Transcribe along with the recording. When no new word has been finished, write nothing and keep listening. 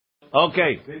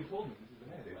Okay.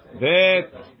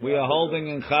 Bet, we are holding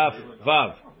in Chaf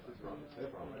Vav.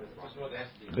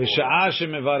 B'sha'ah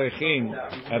shemevarechim,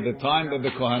 at the time that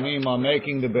the Kohanim are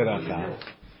making the beracha,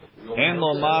 en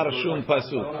lomar shum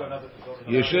pasuk.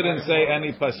 You shouldn't say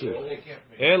any pasuk.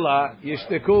 Ela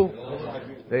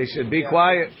yishteku. They should be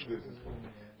quiet.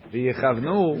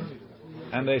 V'yichavnu,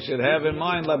 and they should have in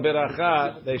mind la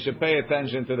beracha. They should pay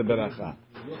attention to the beracha.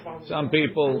 Some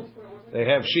people, they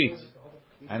have sheets,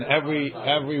 and every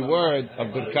word of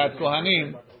Birchat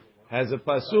Kohanim has a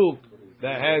pasuk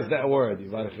that has that word.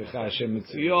 Yivarechecha Hashem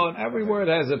Mitzion. Every word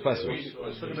has a pasuk.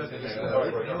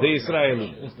 The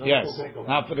Israeli, yes,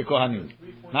 not for the Kohanim,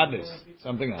 not this,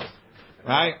 something else,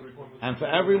 right? And for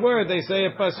every word they say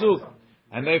a pasuk,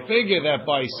 and they figure that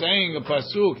by saying a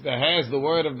pasuk that has the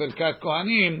word of Birkat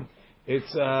Kohanim,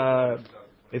 it's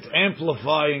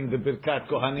amplifying the Birkat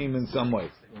Kohanim in some way.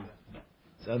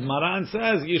 So Maran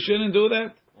says you shouldn't do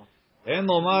that. En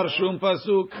lomar shum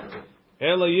pasuk.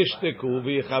 Ela yishteku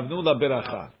v'yichavnu la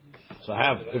beracha. So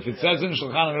if it says in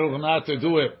Shulchan Aruch not to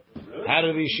do it, how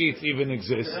do these sheets even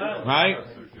exist? Right?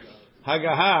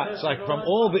 Hagaha, it's like from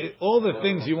all the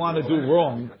things you want to do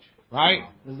wrong, right?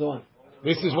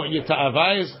 This is what your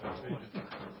ta'ava is.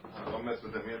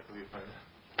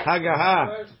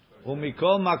 Hagaha,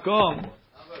 umikol makom,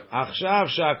 achshav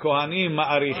sha'kohanim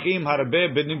ma'arichim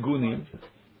harbe benigunim.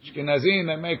 Ashkenazim,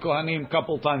 they make kohanim a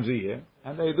couple times a year.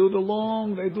 And they do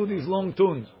these long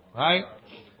tunes, right?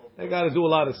 They got to do a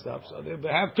lot of stuff. So they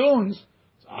have tunes.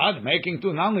 So they're making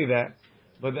tunes, not only that,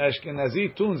 but the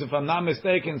Ashkenazi tunes, if I'm not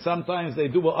mistaken, sometimes they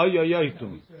do a ay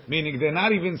tune. Meaning they're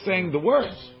not even saying the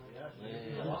words.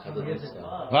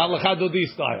 L'chadodi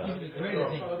style.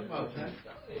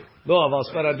 לא, אבל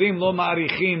ספרדים לא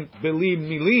מעריכים בלי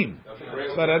מילים.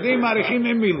 ספרדים מעריכים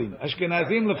עם מילים.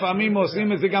 אשכנזים לפעמים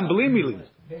עושים את זה גם בלי מילים.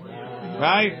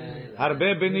 Right? הרבה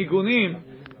בניגונים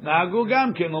נהגו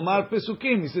גם כן לומר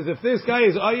פסוקים. He says, if this guy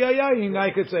is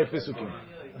I could say פסוקים.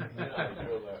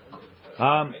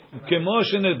 כמו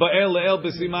שנתבאר לאל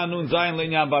בסימן נון זין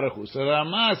לעניין ברך הוא. So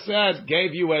Rama said,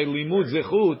 gave you a limud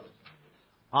zechut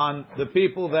on the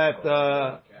people that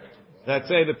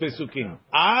say the pisukim.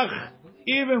 Ach,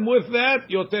 even with that,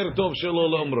 yoter tov shelo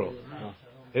lomro.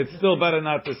 It's still better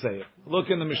not to say it. Look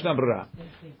in the Mishnah Berurah.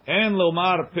 En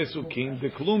lomar pesukim,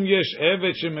 deklum yesh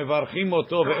evet shemevarchim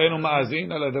oto ve'enu ma'azin.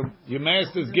 Your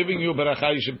master is giving you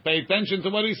beracha. You should pay attention to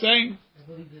what he's saying.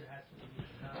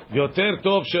 Yoter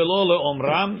tov shelo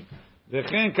leomram,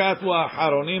 dechen katvu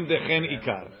acharonim, dechen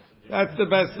ikar. That's the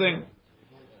best thing.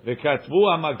 Ve'katvu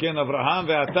amagen Avraham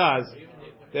ve'ataz,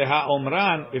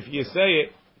 teha if you say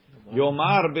it,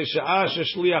 yomar b'sha'ah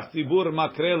sheshliach tzibur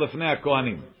makre lefnei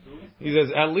kohanim. He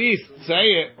says, at least say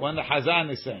it when the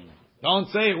Hazan is saying. Don't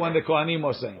say it when the Kohanim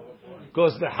are saying.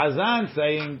 Because the Hazan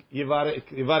saying,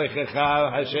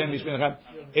 Yivarechecha Hashem Yishmecha,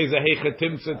 is a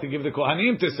hechatimsa to give the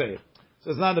Kohanim to say it.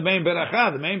 So it's not the main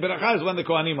beracha. The main beracha is when the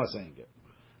Kohanim are saying it.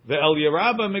 The El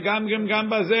Yerabba Megamgim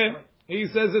Gambazeh, he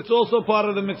says it's also part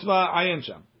of the mitzvah Ayin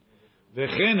Sham.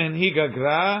 V'chen henhiga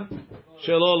gra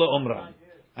shelo le'omra.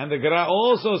 And the gra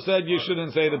also said you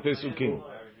shouldn't say the Pesukim.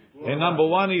 In number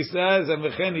one, he says, and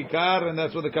v'chen ikar, and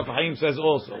that's what the Kaf Haim says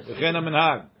also. V'chen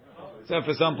ha-minhag. Except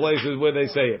for some places where they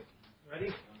say it.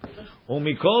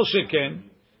 Umikol sheken,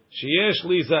 sheyesh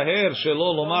li zaher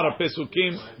shelo lomar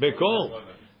ha-pesukim bekol.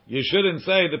 You shouldn't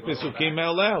say the pesukim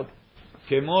out loud.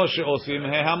 Kemo she'osim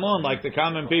hehamon, like the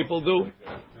common people do.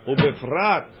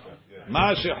 Ubefrat,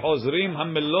 ma she'chozrim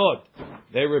ha-melot.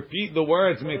 They repeat the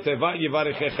words, miteva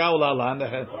yivarechecha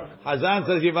ulala. Hazan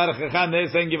says yivarechecha, and they're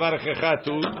saying yivarechecha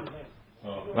too.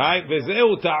 Right?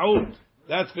 Vezeu ta'ud.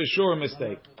 That's for sure a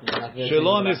mistake.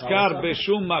 Shelo niskar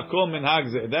b'shum makom min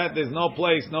hagzeh. That there's no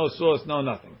place, no source, no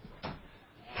nothing.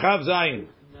 Chav zayin.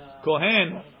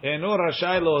 Kohen eno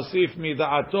rashai leosif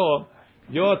mida'ato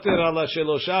yoter ala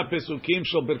shelosha pesukim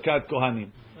shel birkat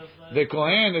kohanim. The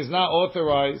Kohen is not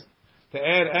authorized to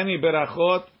add any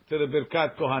berachot to the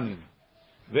birkat kohanim.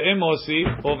 Ve'im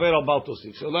osif over al bal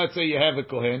tosif. So let's say you have a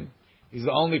Kohen. He's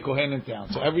the only Kohen in town.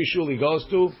 So every shul he goes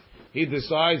to, he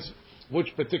decides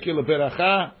which particular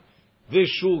beracha this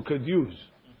shul could use.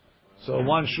 So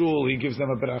one shul he gives them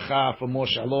a beracha for more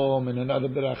shalom, and another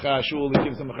beracha shul he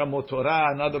gives them a more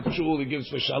Torah, another shul he gives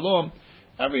for shalom.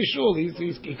 Every shul he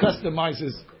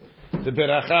customizes the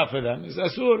beracha for them. It's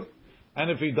asur, and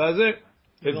if he does it,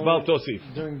 it's bal tosif.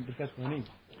 During the Kohanim.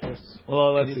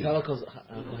 Well, let's see. Have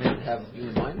you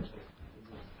in mind?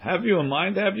 Have you in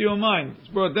mind? Have you in mind? It's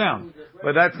brought down,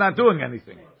 but that's not doing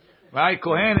anything, right?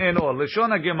 Kohen eno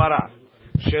leshon Gemara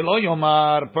shelo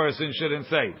yomar, person shouldn't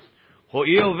say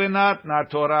ho'il v'nat na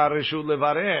Torah reshut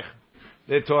levarech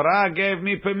the Torah gave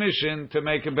me permission to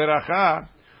make a beracha.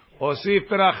 Osif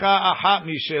beracha achat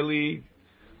misheli.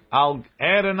 I'll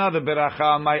add another beracha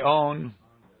on my own.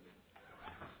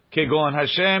 Kegon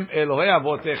Hashem Elohei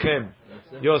avotechem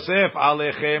Yosef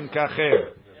alechem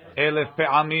kachem 1000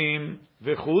 pe'amim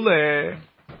v'chule.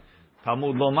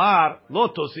 Talmud lomar lo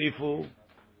tosifu.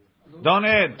 Don't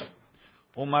add.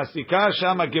 Umasika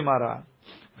shama Gemara.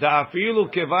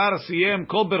 Da'afilu kevar siyem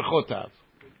kol berchotav.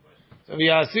 So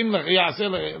yasim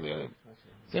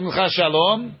lecha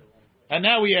shalom. And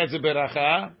now he adds a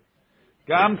beracha.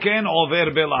 Gam ken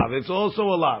over belav. It's also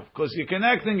a lav. Because you're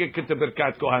connecting it to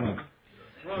Birkat Kohanim.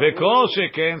 V'kol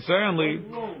sheken, certainly,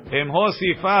 em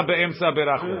hosifa be'emsa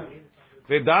berachot.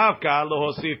 V'davka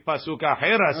lo hosif pasuk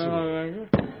acher asur.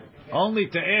 Only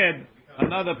to add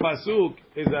another pasuk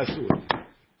is asur.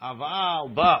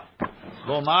 Aval ba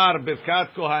lomar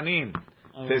Birkat Kohanim.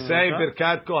 To say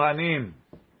Birkat Kohanim.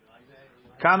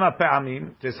 Kama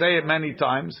pe'amim. To say it many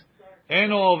times.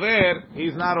 Eno over,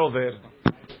 he's not over.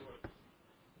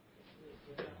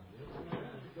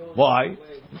 Why?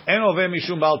 En over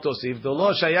mishum bal tosif. The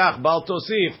lo shayach bal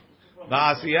tosif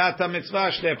ba'asiyat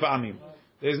mitzvah shte pa'amim.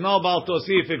 There's no bal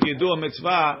tosif if you do a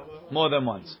mitzvah more than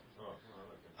once.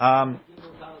 Ve'em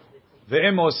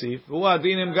osif hu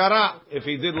adinim gara. If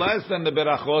he did less than the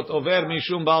berachot, over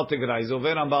mishum bal tigra. He's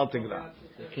over on bal tigra.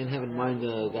 You can't have in mind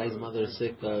the guy's mother is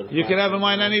sick. You can have in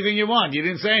mind anything you want. You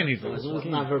didn't say anything. As long as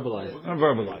it's not verbalized. Not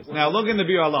verbalized. Now look in the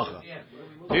Bir Halacha.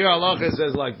 Here halacha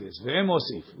says like this: Ve'em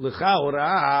osif l'cha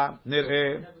hora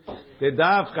nireh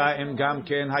dedavka im gam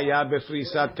ken haya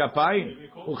befrisat kapayim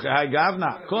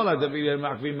uchehagavna kol hadavidim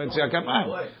machvim b'tzia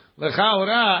kapayim. L'cha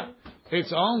hora,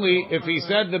 it's only if he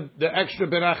said the extra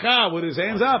beracha with his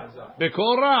hands up,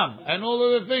 bekol ram, and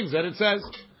all of the things that it says.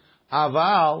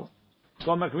 Aval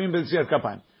kol machvim b'tzia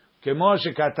kapayim. Kemo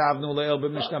shekatavnu le'el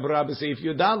b'mishnah berurah b'seif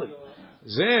Yudalit.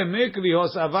 Ze mikri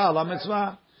hos aval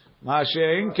hamitzvah. Ma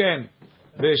she'en ken.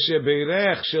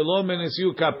 B'shebeirech shelo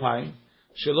menesiu kapayim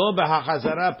shelo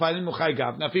b'hachazara panim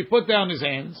uchaygav. Now, if he put down his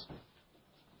hands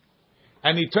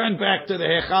and he turned back to the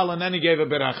hechal and then he gave a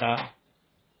beracha,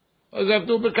 what does that have to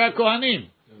do with Birkat Kohanim?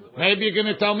 Maybe you're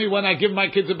going to tell me when I give my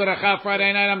kids a beracha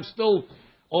Friday night, I'm still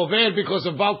over because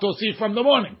of Bal Tosif from the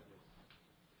morning.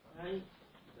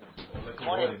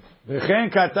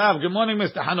 V'chen katav. Good morning,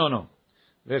 Mr. Hanono.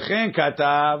 V'chen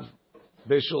katav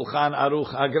b'shulchan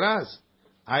aruch agraz.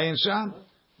 Ayin sham.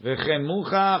 V'chen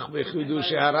muchach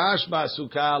v'chidush harash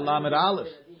ba'asuka lamed aleph.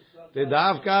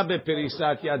 V'davka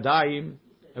beperisat yadayim.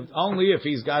 Only if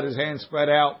he's got his hands spread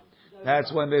out.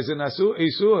 That's when there's an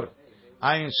isur.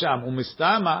 Ayin sham.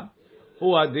 Umistama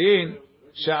hu adin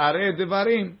sha'arei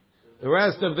devarim. The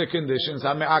rest of the conditions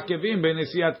ha'me'akevim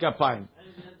be'nesiyat kapayim.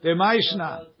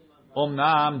 Demaishna.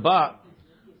 Omnam ba.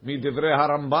 Midivrei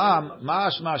harambam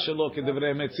mashma shelo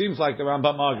kedivrei. It seems like the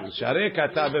Rambam argues. Sharei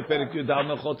katav beperik yudal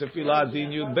melchot tefillah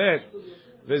din yud bet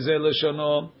v'zeh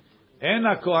leshono en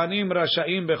hakohanim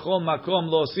rasha'im bechol makom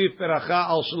lo'osif beracha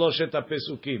al shloshet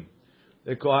hapesukim.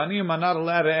 The kohanim are not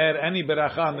allowed to add any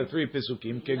beracha on the 3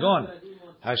 pesukim. Kegon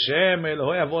Hashem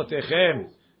Elohei avotechem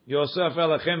Yosef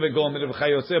elechem v'gomer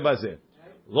v'chayotze bazeh.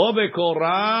 Lo bekol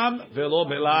ram v'lo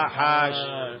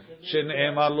belahash.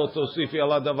 Shene'emar lo tosifi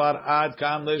ala davar ad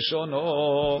kan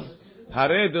leshono.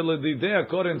 Hare deledideh,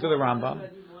 according to the Rambam,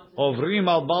 ovrim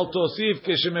al bal tosif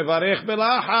keshemevarech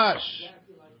belahash.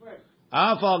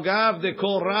 Af al gav de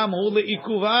kol ram hu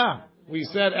le'ikuva. We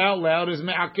said out loud is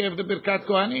me'akev the Birkat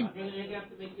Kohanim.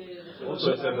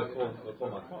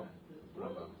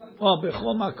 Well,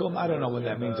 bechol makom, I don't know what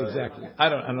that means exactly. I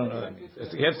don't know what that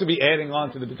means. You have to be adding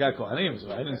on to the Birkat Kohanim.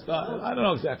 So I don't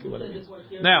know exactly what it means.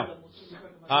 Now,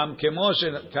 כמו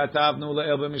שכתבנו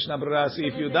לעיל במשנה ברורה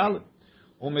סעיף י"ד,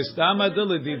 ומסתמא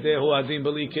דלדידי הוא הדין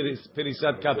בלי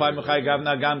פריסת כפיים וחי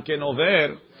גבנה גם כן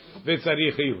עובר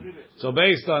וצריך עיון. So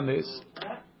based on this,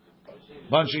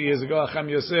 a bunch of years ago, Acham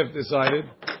Yosef decided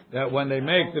that when they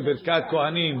make the Birkat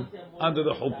Kohanim under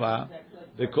the chuppah,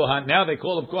 now they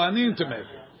call them Kohanim to make it.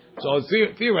 So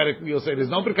theoretically, you'll say there's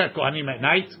no Birkat Kohanim at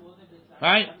night,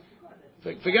 right?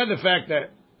 Forget the fact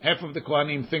that half of the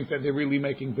Kohanim think that they're really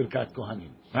making Birkat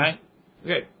Kohanim, right?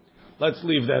 Okay, let's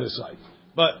leave that aside.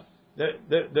 But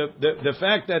the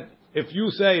fact that if you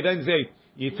say, then say,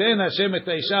 Yiten Hashem et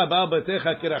ha'isha ba'al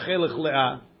betecha kirachelech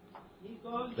le'ah,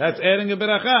 that's adding a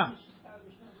beracha.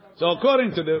 So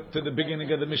according to the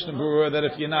beginning of the Mishnah Berurah, that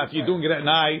if you're doing it at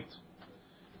night,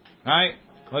 right?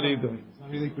 What are you doing?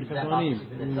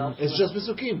 It's just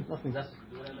Pesukim.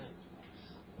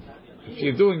 If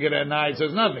you're doing it at night, so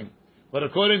it's nothing. But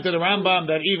according to the Rambam,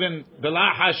 that even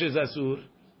belahash is asur.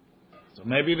 So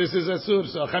maybe this is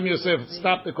asur. So Acham Yosef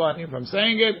stopped the Kohanim from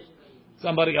saying it.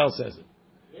 Somebody else says it.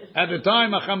 At the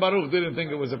time, Acham Baruch didn't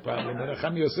think it was a problem. But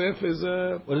Acham Yosef is.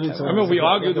 What do you mean? Remember, we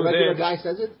argued the with regular him. guy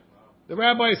says it. The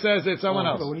rabbi says it's someone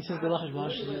else. But when he says Belachash,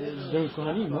 it's very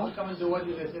Kohanim, no?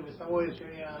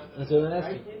 That's what I'm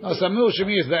asking. No, Samuel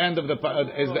Shemi is the end of the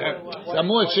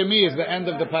Samuel Shemi is the end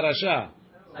of the parasha.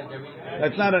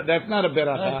 That's not a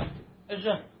beracha.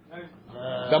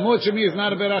 Samuel Shemi is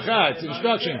not a beracha. It's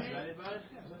instructions.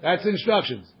 That's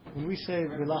instructions. When we say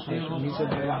Belachash, when he said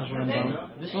Belachash Rambam,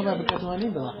 it's not about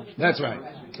Kohanim Belachash. That's right.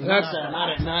 Not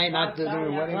at night, not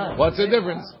during wedding. What's the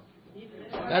difference?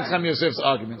 That's Chaim Yosef's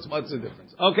arguments. What's the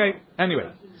difference? Okay. Anyway.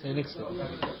 He nixed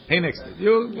it.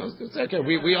 It's okay.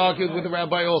 We argued with the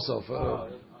rabbi also.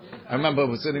 I remember I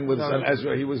was sitting with son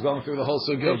Ezra. He was going through the whole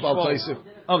sugya of Baal Taisif.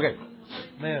 Okay.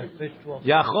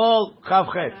 Yachol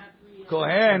Chavchet.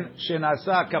 Kohen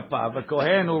shenasa kapav. A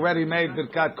kohen who already made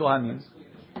birkat kohanim.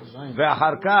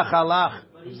 Ve'achar kach halach.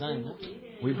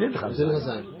 We did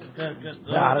chazan.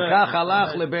 Ve'achar kach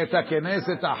halach lebeit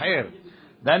hakeneset acher.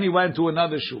 Then he went to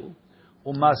another shul.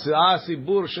 He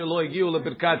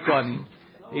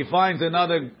finds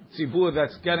another tzibur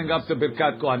that's getting up to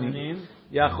Birkat Kohanim.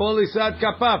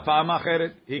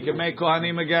 He can make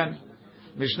Kohanim again.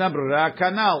 Mishnah Brura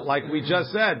Kanal, like we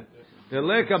just said. There's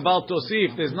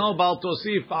no Bal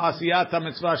Tosif Asiyat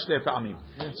HaMitzvah Shtei Pa'amim.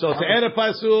 So to add a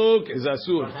pasuk is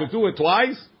asur. To do it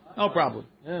twice, no problem.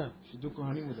 Yeah, should do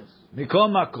Kohanim with us. Mikol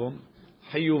Makom.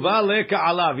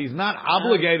 He's not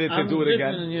obligated to do it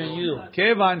again.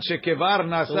 Kevan shekevar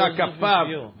nasa kapav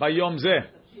bayom zeh.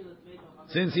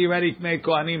 Since he already made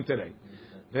kohanim today.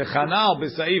 V'chanal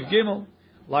b'saif gimel,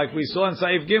 like we saw in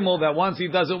saif gimel, that once he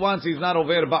does it once, he's not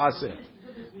over ba'aseh.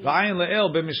 V'ayin le'el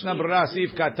b'mishnah brera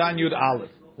sif katan yud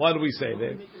aleph. What do we say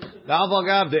there?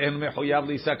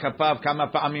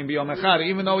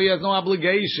 Even though he has no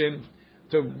obligation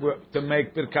to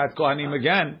make birkat kohanim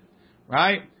again,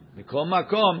 right? Mikol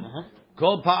makom,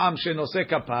 kol pa'am shenose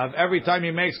kapav. Every time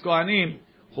he makes kohanim,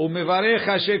 hu mevarech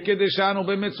asher kedeshanu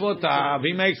b'mitzvotav.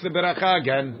 He makes the beracha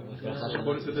again.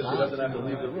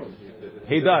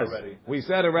 He does. We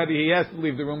said already he has to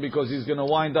leave the room because he's going to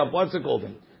wind up. What's it called?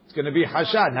 It's going to be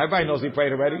hashad. Everybody knows he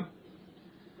prayed already.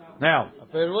 Now,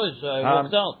 I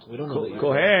walked out. We don't know that.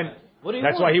 Kohen.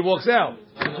 That's why he walks out.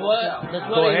 That's why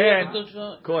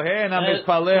Kohen amitpalel.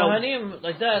 Kohanim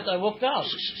like that. I walked out.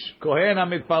 Kohen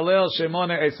amitpalel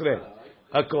shemone esrei.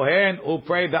 A kohen who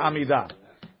prayed the Amidah.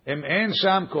 Im en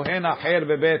sham kohen acher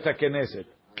bebeit hakeneset.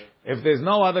 If there's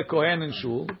no other kohen in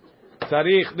shul,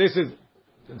 tzarich. This is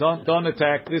don't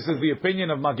attack. This is the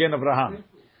opinion of Magen Avraham.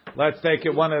 Let's take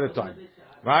it one at a time.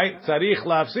 Right? Tzarich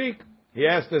lafsik. He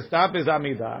has to stop his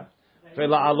Amidah.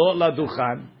 Ve'la'alot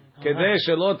laduchan. כדי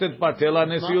שלא תתבטל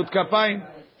הנשיאות כפיים.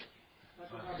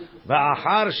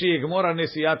 ואחר שיגמור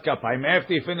הנשיאת כפיים,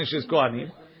 after he finishes כהנים,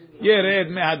 ירד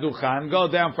מהדוכן, go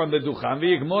down from the דוכן,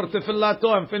 ויגמור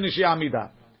תפילתו, and finish העמידה.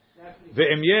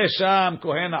 ואם יש שם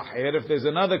כהן אחר, if there's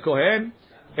another כהן,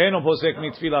 אינו פוסק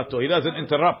מתפילתו, he doesn't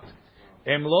interrupt.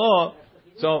 אם לא,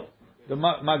 so the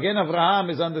Magen Avraham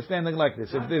is understanding like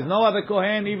this. If there's no other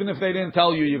Kohen, even if they didn't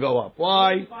tell you, you go up.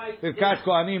 Why? Birkat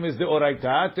Kohanim is the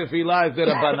Oraita. Tefillah is the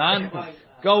Rabbanan.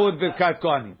 Go with Birkat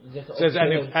Kohanim. Says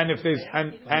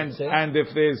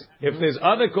if there's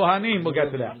other Kohanim, we'll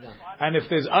get to that. And if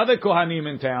there's other Kohanim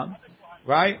in town,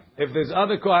 right? If there's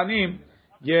other Kohanim,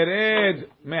 Yered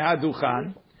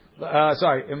Mehaduchan. One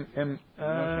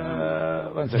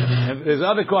second. If there's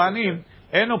other Kohanim,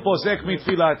 Eno posek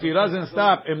mitfilat. He doesn't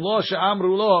stop. Imlo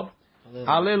she'amru lo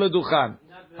ale leduchan.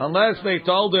 Unless they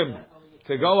told him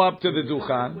to go up to the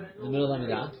duchan. In the middle of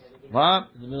Amidah. What?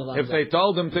 If they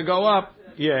told him to go up,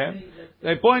 yeah,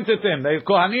 they pointed him. They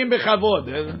kohanim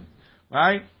bechavod,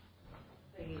 right?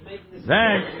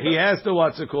 Then he has to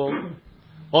what's it called?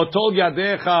 Or told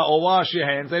yadecha or wash your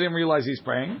hands. They didn't realize he's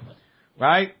praying,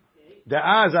 right?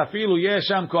 De'az afilu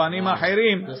yesham kohanim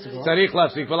acherim tzarich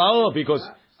lafsik v'la'olo, because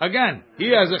again, he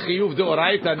has a chiyuv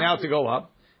deoraita now to go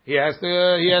up. He has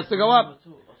to go up.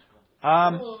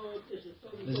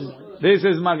 This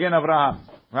is Magen Avraham,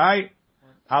 right?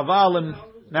 Avalim.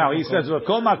 Now he says,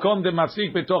 "V'kol makom de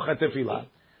mafsik betoch hatefillah."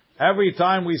 Every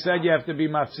time we said you have to be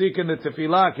mafsik in the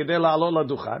tefillah kedei la'alot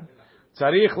laduchan,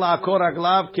 tzarich la'akor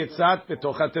raglav ketzat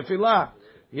betoch hatefillah.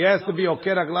 He has to be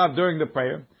oker raglav during the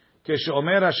prayer.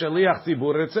 Keshomer hashaliach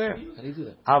tzibur retzeh. How do you do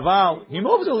that? Aval, he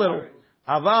moves a little.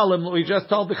 Avalim, we just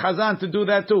told the Chazan to do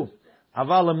that too.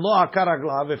 Avalim lo akar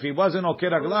raglav. If he wasn't oker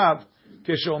raglav,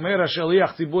 keshomer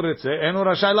hashaliach tzibur retzeh, enu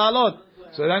rashai la'alot.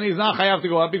 So then he's not chayav to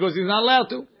go up because he's not allowed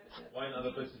to. Why in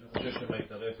other places Yeshem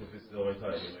Meitaref if it's the Oraita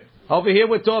anyway? Over here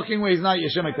we're talking where he's not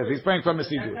Yeshem Meitaref. He's praying from a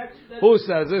Sidur. Who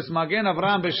says this? Magen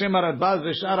Avraham b'Shem Aradbaz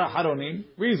v'Shara Haronim.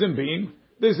 Reason being,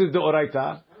 this is the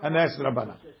Oraita. and that's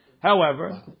Rabbanan.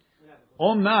 However,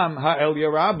 Omnam ha'el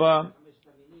Yerabba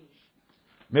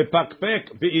mepakpek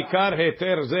beikar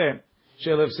heter ze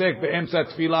shel hefsek be'emtza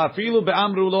tefila afilu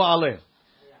be'amru lo aleh.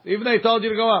 Even they told you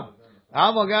to go up.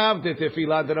 Avagav de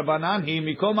tefila de Rabbanan hi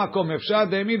mikom makom efshar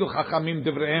de'emidu chachamim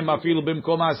devrehem afilu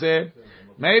b'mkom aseh.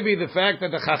 Maybe the fact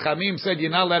that the chachamim said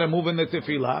you're not allowed to move in the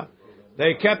tefillah,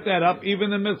 they kept that up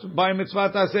even by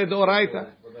mitzvah aseh d'oraita.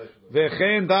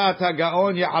 Vechen da'at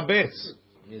ha'gaon ya'abetz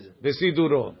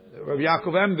v'siduro. Rabbi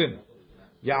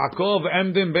Yaakov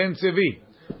Emden ben Tzevi.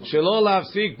 שלא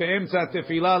להפסיק באמצע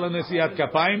התפילה לנשיאת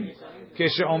כפיים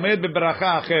כשעומד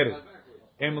בברכה אחרת.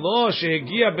 אם לא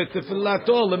שהגיע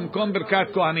בתפילתו למקום ברכת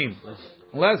כהנים.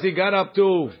 Unless he got up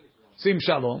to sim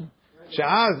shalom,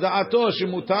 שאז דעתו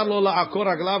שמותר לו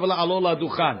לעקור רגליו ולעלות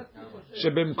לדוכן.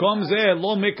 שבמקום זה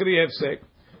לא מקרי הפסק,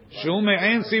 שהוא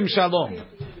מעין sim shalom.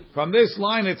 From this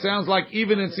line it sounds like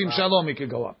even in sim shalom he could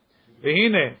go up.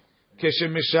 והנה,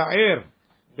 כשמשער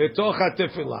בתוך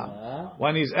התפילה,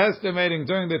 when he's estimating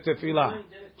during the tefillah,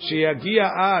 שיגיע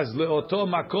אז לאותו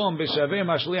מקום בשווה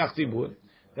משליח ציבור,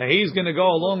 that he's going to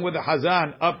go along with the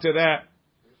hazan up to that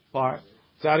part,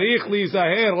 צריך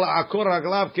להיזהר לעקור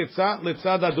רגליו קצת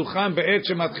לצד הדוכן בעת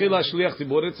שמתחיל השליח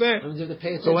ציבור. It says,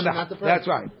 so that's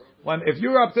right. If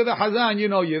you're up to the hazan, you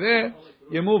know you're there,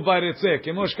 you move by ritzeh,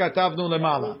 כמו שכתבנו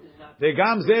למעלה.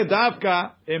 וגם זה דווקא,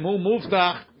 אם הוא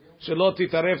מובטח, שלא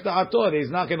תתערף דעתו,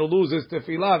 he's not going to lose his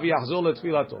tefillah ויחזור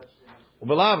לתפילתו.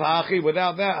 ובלאו האחי,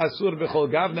 without that, אסור בכל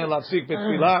גבנה להפסיק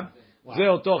בתפילה,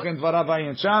 זהו תוכן דבריו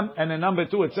העין שם. And in number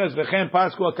 2 it says, וכן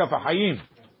פסקו על כף החיים,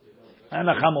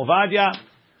 הנחם עובדיה,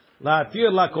 להתיר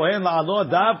לכהן לעלות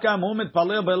דווקא הוא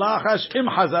מתפלל בלחש עם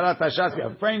חזרת השתיה,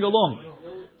 praying along.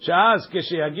 שאז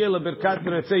כשיגיע לברכת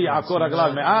ברצה יעקור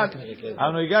רגליו מעט,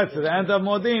 and when he gets to the end of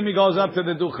modim, he goes up to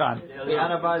the dukhan. The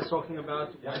Arabah is talking about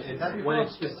when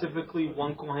it's specifically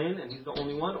one kohen and he's the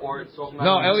only one, or it's talking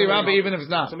about... No, Eli Rabbi, even if it's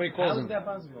not. Somebody calls him. How is that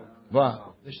possible?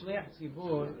 What? The Shliach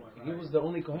Tzibur, he was the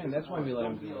only kohen. That's why we let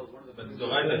him go.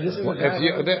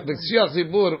 The Shliach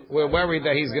Tzibur, we're worried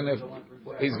that he's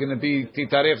gonna be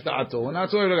titaref da'ato. We're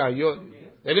not worried about it.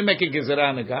 They didn't make a gezerah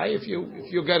on a guy. If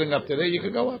you're getting up to there, you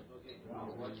could go up.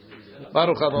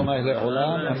 Baruch Adonai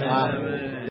le'olam.